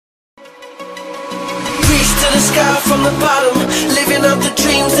sky from the bottom, living out the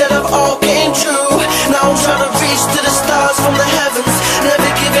dreams that have all came true. Now I'm trying to reach to the stars from the heavens.